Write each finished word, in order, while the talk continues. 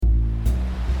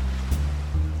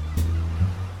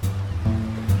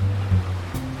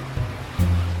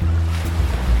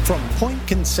From Point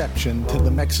Conception to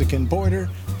the Mexican border,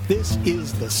 this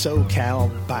is the SoCal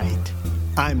Bite.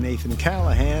 I'm Nathan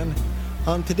Callahan.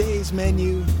 On today's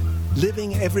menu,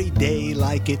 living every day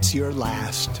like it's your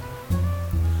last.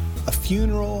 A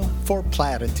funeral for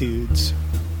platitudes.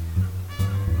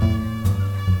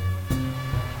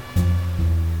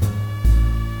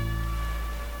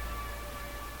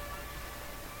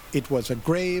 It was a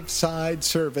graveside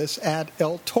service at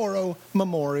El Toro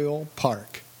Memorial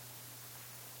Park.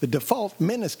 The default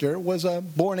minister was a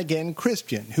born-again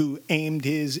Christian who aimed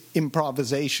his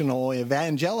improvisational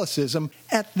evangelicism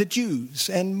at the Jews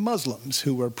and Muslims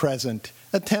who were present,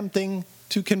 attempting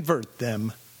to convert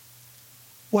them.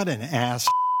 What an ass.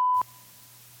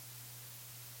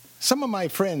 Some of my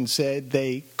friends said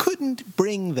they couldn't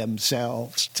bring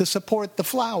themselves to support the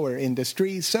flower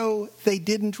industry, so they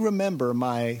didn't remember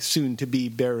my soon-to-be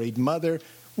buried mother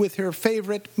with her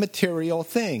favorite material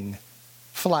thing,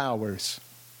 flowers.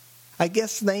 I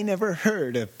guess they never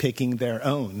heard of picking their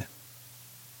own.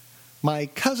 My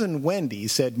cousin Wendy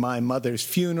said my mother's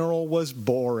funeral was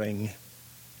boring.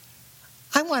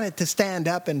 I wanted to stand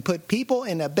up and put people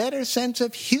in a better sense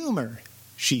of humor,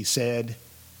 she said.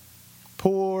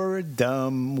 Poor,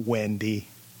 dumb Wendy.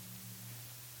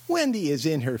 Wendy is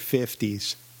in her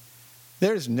 50s.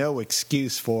 There's no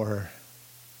excuse for her.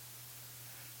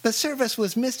 The service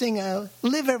was missing a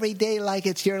live every day like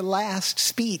it's your last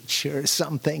speech or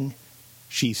something,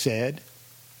 she said.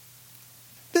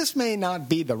 This may not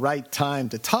be the right time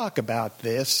to talk about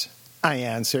this, I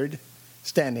answered,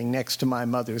 standing next to my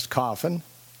mother's coffin.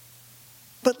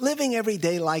 But living every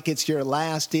day like it's your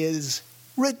last is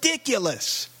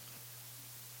ridiculous.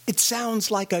 It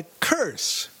sounds like a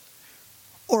curse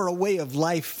or a way of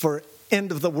life for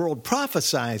end-of-the-world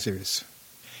prophesizers,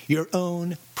 your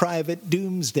own private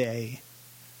doomsday.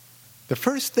 The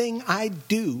first thing I'd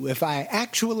do if I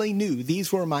actually knew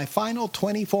these were my final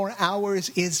 24 hours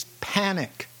is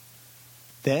panic.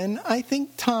 Then I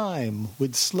think time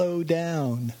would slow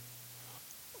down.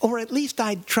 Or at least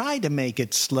I'd try to make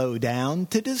it slow down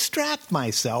to distract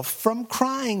myself from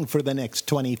crying for the next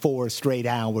 24 straight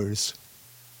hours.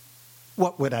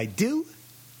 What would I do?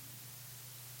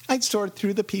 I'd sort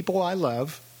through the people I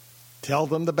love, tell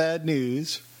them the bad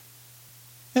news,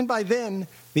 and by then,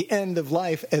 the end of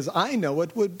life as I know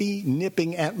it would be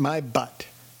nipping at my butt.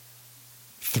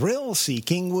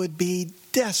 Thrill-seeking would be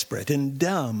desperate and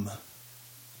dumb.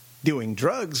 Doing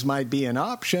drugs might be an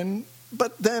option,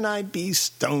 but then I'd be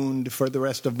stoned for the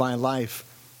rest of my life.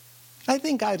 I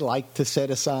think I'd like to set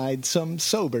aside some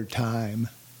sober time.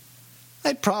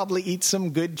 I'd probably eat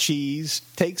some good cheese,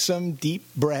 take some deep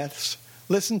breaths,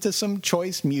 listen to some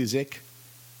choice music,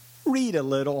 read a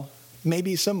little,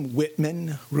 maybe some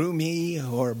Whitman, Rumi,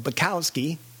 or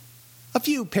Bukowski. A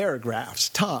few paragraphs,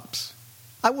 tops.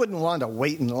 I wouldn't want to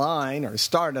wait in line or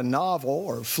start a novel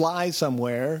or fly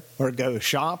somewhere or go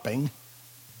shopping.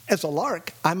 As a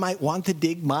lark, I might want to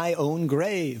dig my own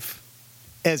grave,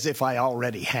 as if I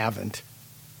already haven't.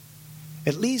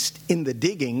 At least in the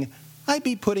digging, I'd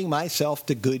be putting myself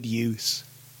to good use.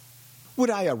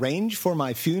 Would I arrange for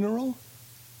my funeral?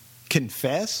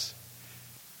 Confess?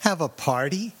 Have a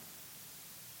party?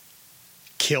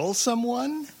 Kill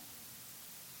someone?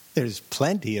 There's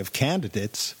plenty of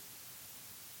candidates.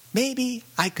 Maybe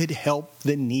I could help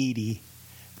the needy.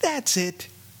 That's it.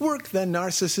 Work the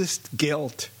narcissist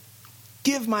guilt.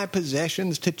 Give my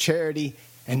possessions to charity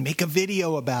and make a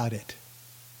video about it.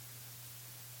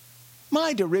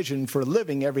 My derision for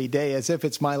living every day as if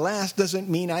it's my last doesn't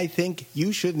mean I think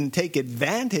you shouldn't take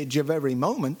advantage of every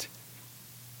moment.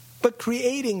 But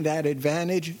creating that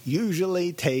advantage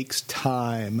usually takes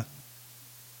time.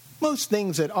 Most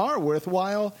things that are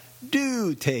worthwhile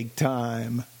do take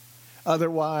time.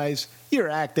 Otherwise, you're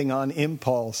acting on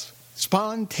impulse,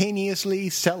 spontaneously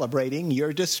celebrating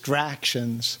your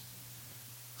distractions.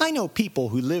 I know people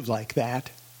who live like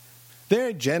that.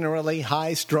 They're generally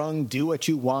high-strung,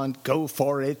 do-what-you-want,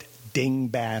 go-for-it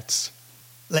dingbats.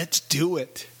 Let's do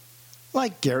it.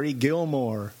 Like Gary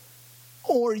Gilmore.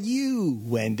 Or you,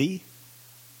 Wendy.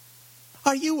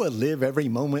 Are you a live every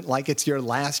moment like it's your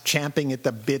last champing at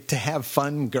the bit to have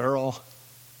fun girl?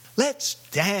 Let's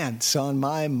dance on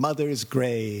my mother's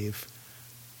grave.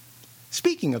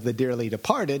 Speaking of the dearly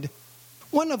departed,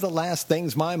 one of the last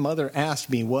things my mother asked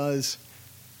me was,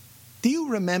 do you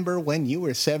remember when you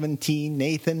were 17,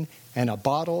 Nathan, and a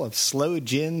bottle of sloe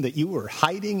gin that you were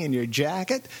hiding in your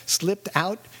jacket slipped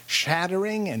out,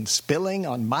 shattering and spilling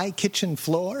on my kitchen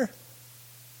floor?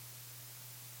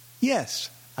 Yes,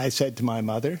 I said to my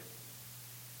mother.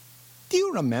 Do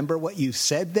you remember what you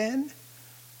said then?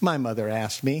 My mother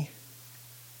asked me.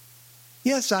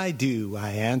 Yes, I do, I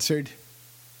answered.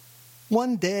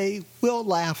 One day we'll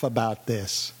laugh about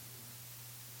this."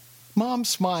 Mom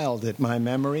smiled at my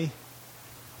memory.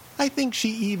 I think she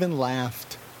even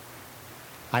laughed.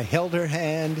 I held her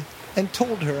hand and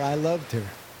told her I loved her.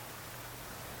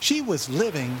 She was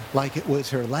living like it was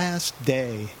her last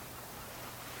day.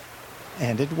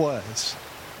 And it was.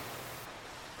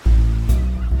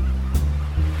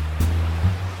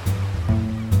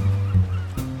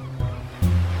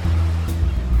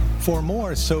 For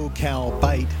more SoCal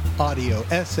Byte audio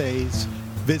essays,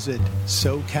 visit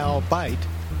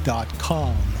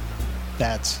SoCalByte.com.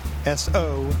 That's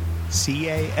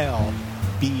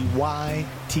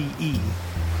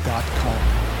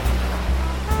SoCalByte.com.